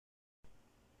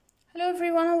Hello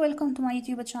everyone and welcome to my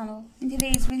YouTube channel. In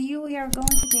today's video we are going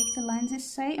to take the lines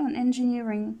essay on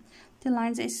engineering.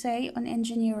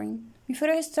 Before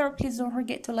I start, please don't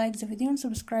forget to like the video and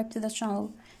subscribe to the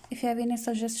channel. If you have any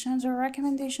suggestions or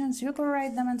recommendations, you can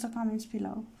write them in the comments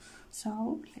below.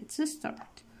 So let's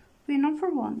start. Point number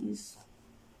 1 is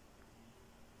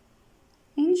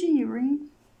engineering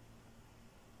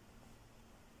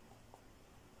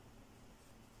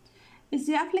is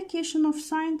the application of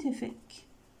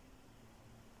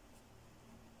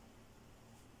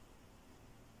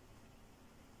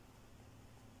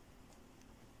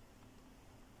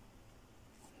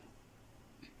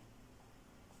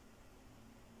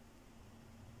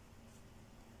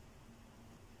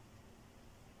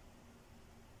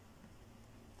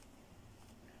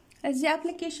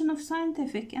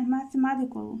scientific and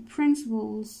mathematical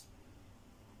principles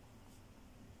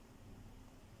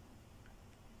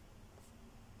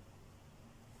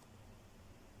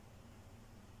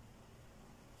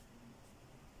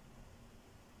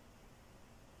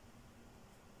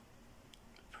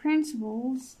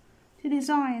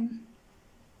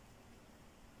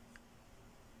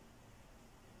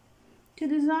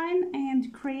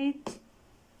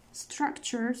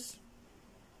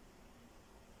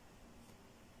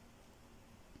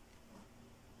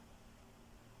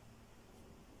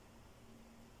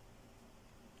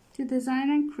to design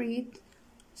and create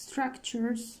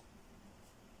structures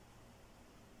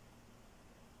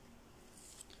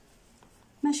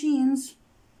machines,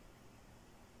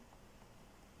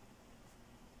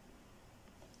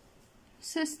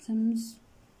 systems,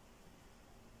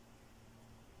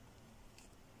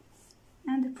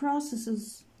 and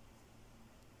processes.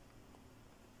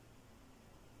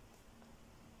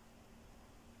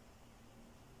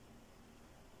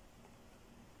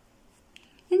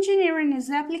 Engineering is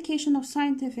the application of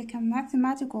scientific and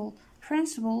mathematical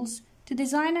principles to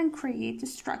design and create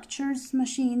structures,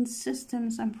 machines,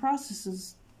 systems, and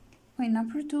processes. Point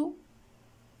number 2.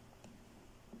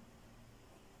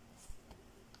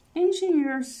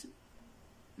 Engineers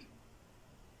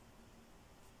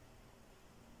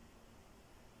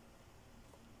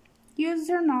use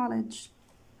their knowledge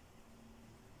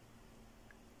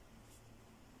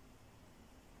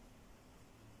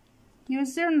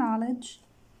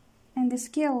and the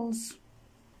skills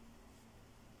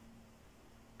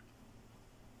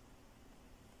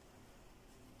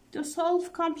to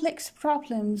solve complex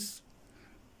problems.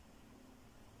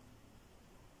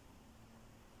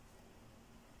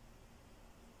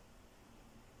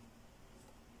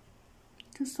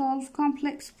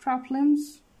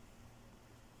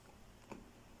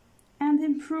 And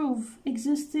improve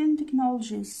existing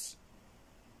technologies.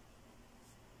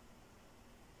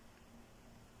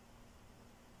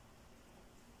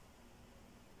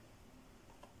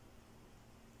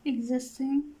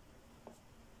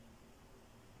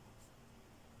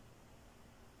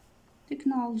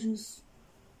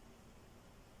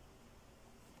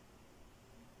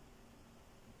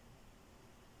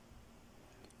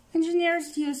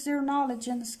 Engineers use their knowledge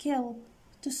and skill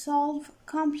to solve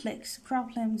complex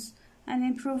problems and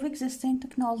improve existing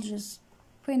technologies.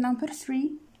 Point number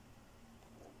 3.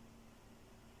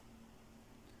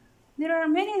 There are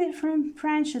many different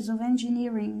branches of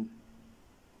engineering.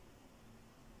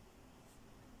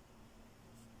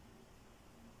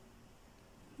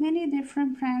 Many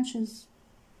different branches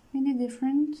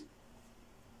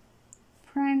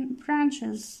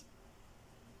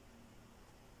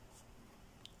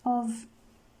of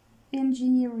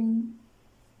engineering.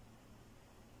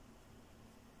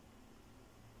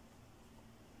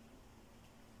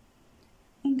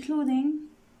 Including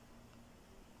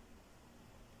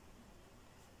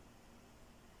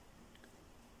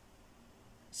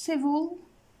civil,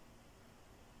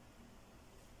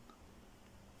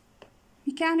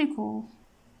 mechanical,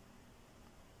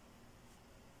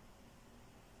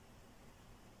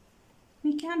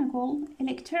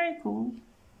 electrical,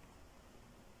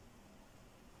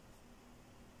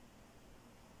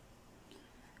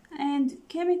 and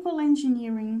chemical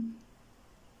engineering.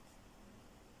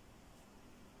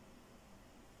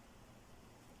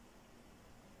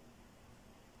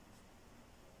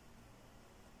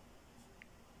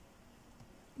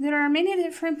 There are many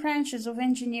different branches of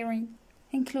engineering,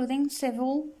 including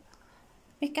civil,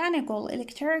 mechanical,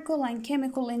 electrical, and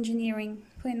chemical engineering.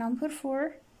 Point number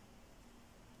 4.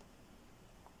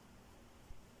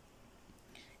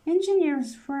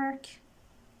 Engineers work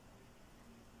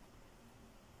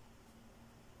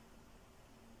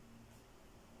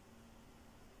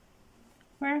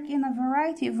in a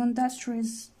variety of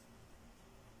industries.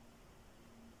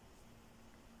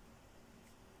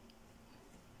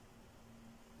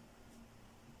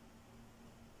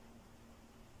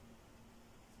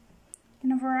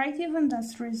 in a variety of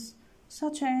industries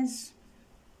such as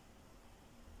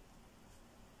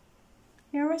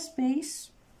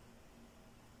aerospace,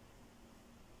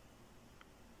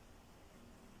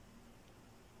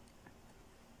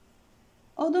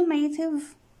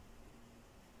 automotive,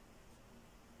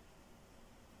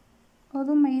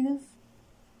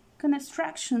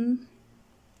 construction,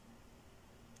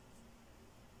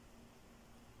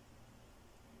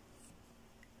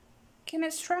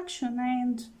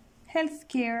 and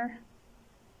healthcare.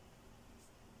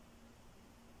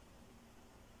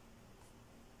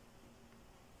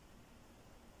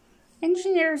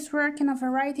 Engineers work in a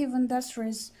variety of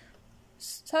industries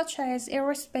such as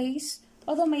aerospace,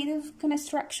 automotive,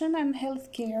 construction, and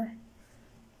healthcare.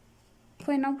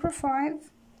 Point number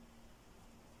 5.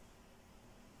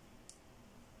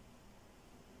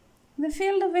 The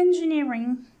field of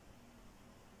engineering.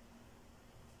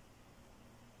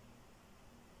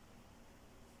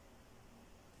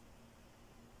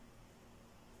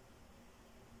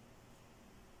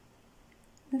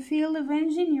 The field of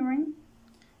engineering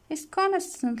is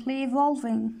constantly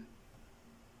evolving.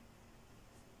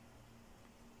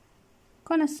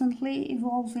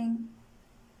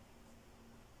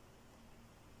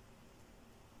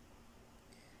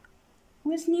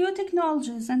 With new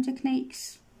technologies and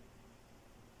techniques.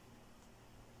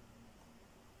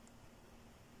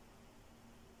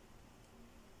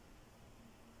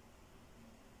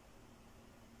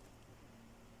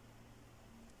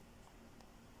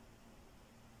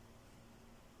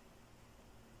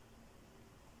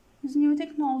 With new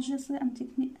technologies and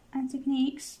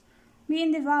techniques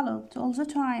being developed all the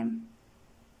time.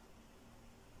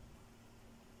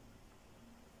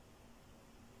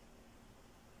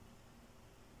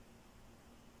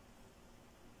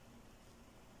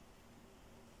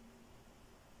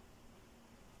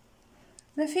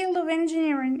 The field of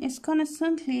engineering is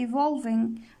constantly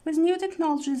evolving, with new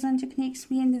technologies and techniques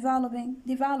being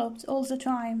developed all the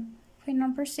time. Point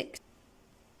number 6.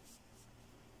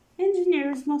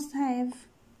 Engineers must have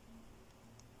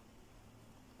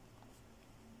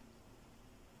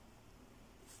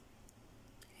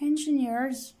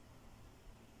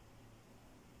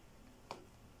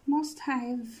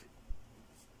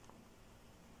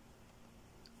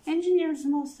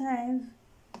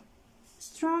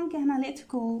strong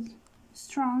analytical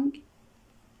and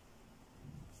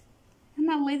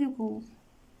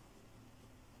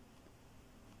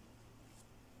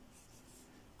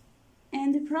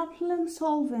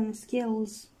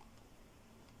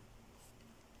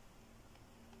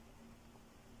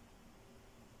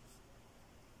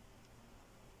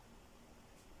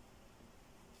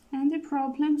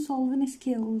problem-solving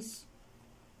skills.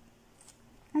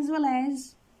 As well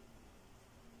as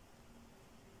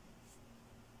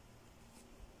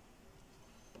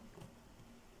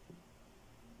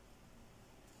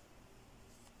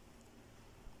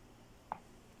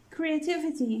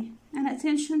creativity and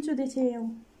attention to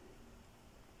detail.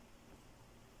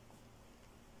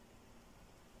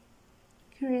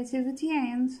 Creativity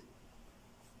and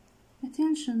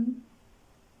attention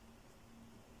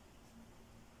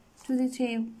to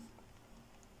detail.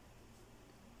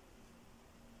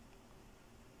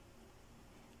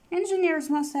 Engineers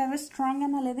must have strong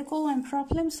analytical and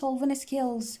problem-solving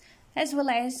skills, as well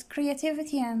as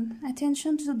creativity and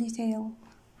attention to detail.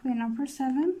 Point number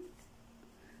 7.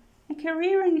 A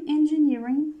career in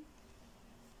engineering.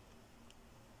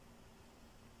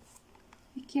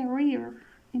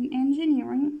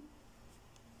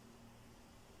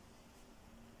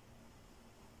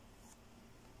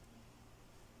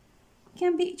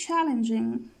 Can be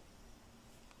challenging.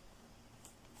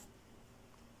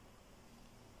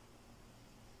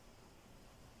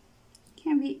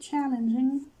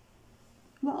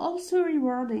 But also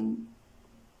rewarding.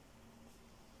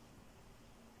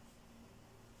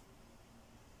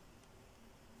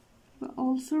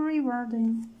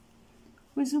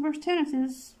 With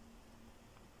opportunities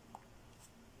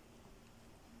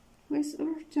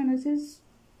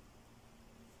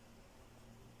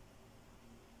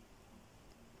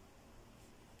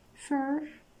for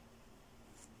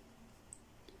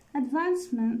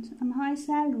advancement and high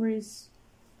salaries.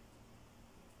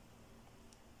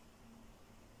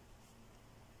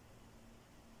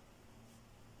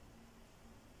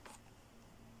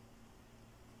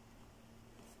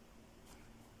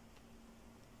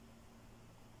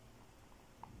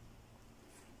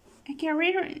 A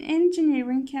career in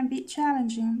engineering can be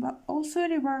challenging but also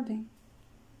rewarding,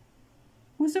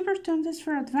 with opportunities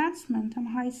for advancement and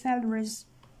high salaries.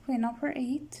 Point number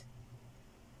 8.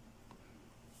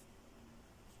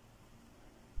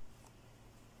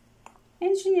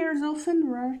 Engineers often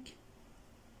work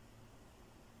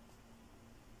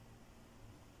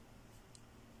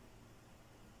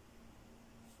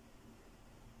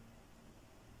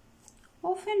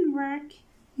often work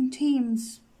in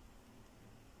teams.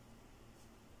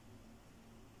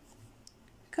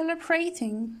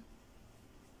 Collaborating.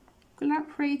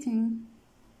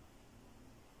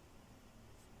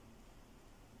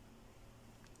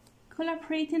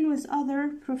 Collaborating with other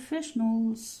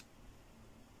professionals.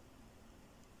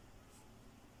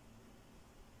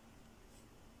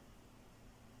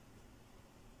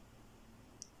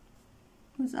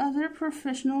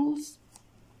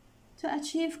 To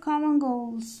achieve common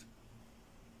goals.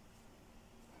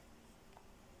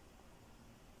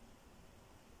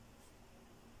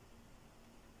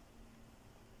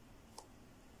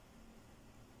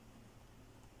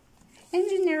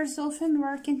 Engineers often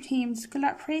work in teams,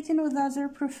 collaborating with other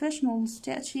professionals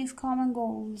to achieve common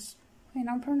goals. Okay,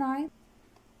 number 9.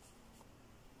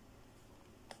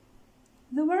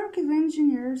 The work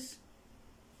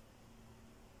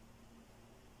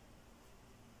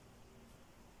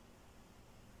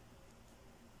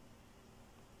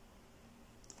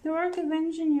of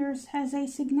engineers has a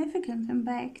significant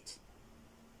impact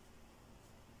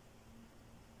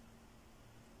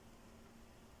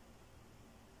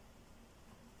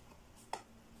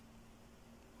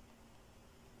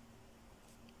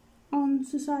on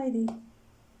society.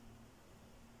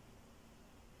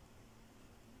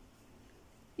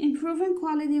 Improving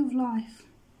quality of life.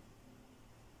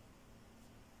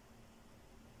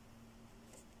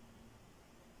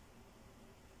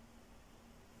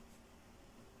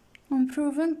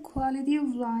 Improving quality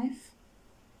of life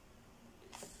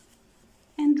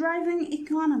and driving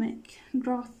economic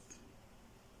growth.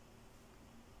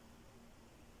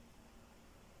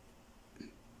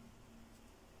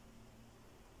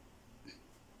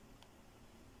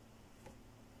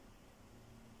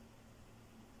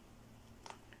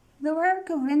 The work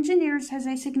of engineers has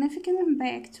a significant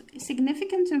impact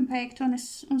on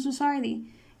society,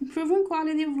 improving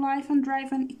quality of life and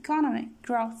driving economic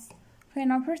growth. Okay,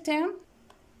 number 10.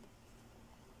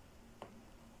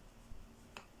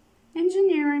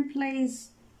 Engineering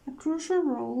plays a crucial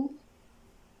role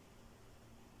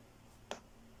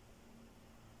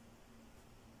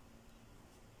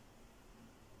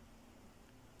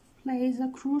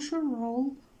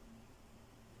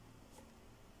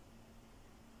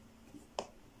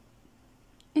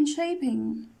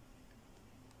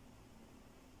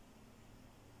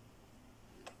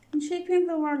in shaping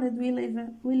the world that we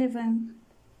live in.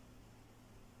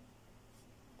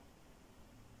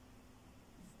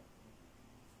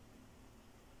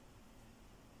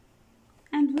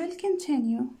 And will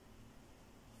continue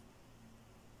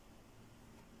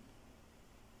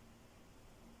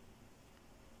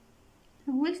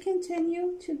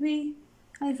to be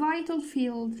a vital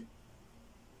field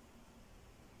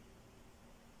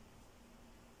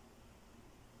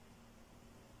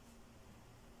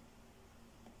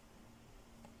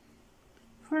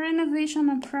for innovation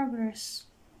and progress.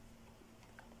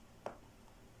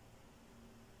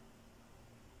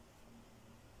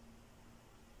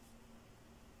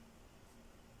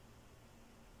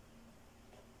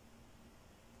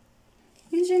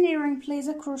 Engineering plays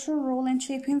a crucial role in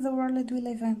shaping the world that we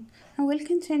live in and will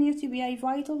continue to be a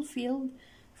vital field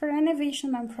for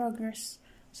innovation and progress.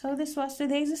 So this was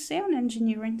today's essay on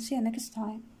engineering. See you next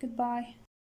time. Goodbye.